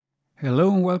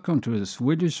Hello and welcome to the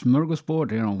Swedish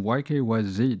Smorgasbord here on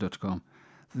ykyz.com.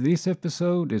 This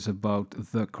episode is about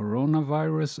the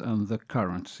coronavirus and the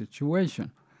current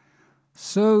situation.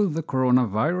 So, the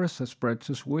coronavirus has spread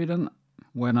to Sweden.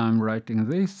 When I'm writing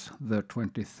this, the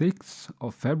 26th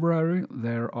of February,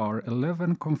 there are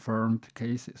 11 confirmed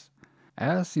cases.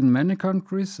 As in many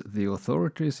countries, the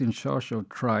authorities in charge of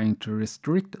trying to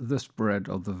restrict the spread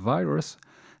of the virus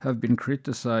have been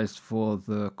criticized for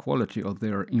the quality of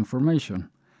their information.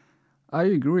 I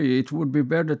agree, it would be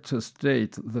better to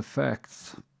state the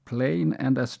facts plain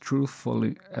and as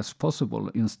truthfully as possible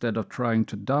instead of trying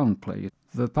to downplay it.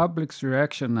 The public's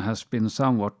reaction has been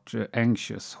somewhat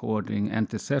anxious, hoarding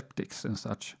antiseptics and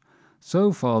such.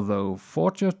 So far, though,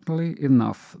 fortunately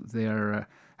enough, there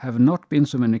have not been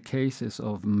so many cases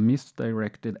of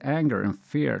misdirected anger and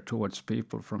fear towards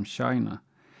people from China.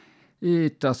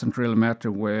 It doesn't really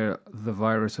matter where the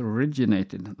virus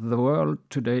originated. The world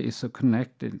today is so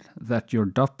connected that your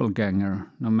doppelganger,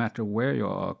 no matter where you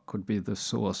are, could be the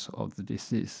source of the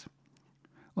disease.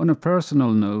 On a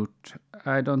personal note,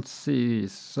 I don't see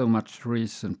so much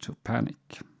reason to panic.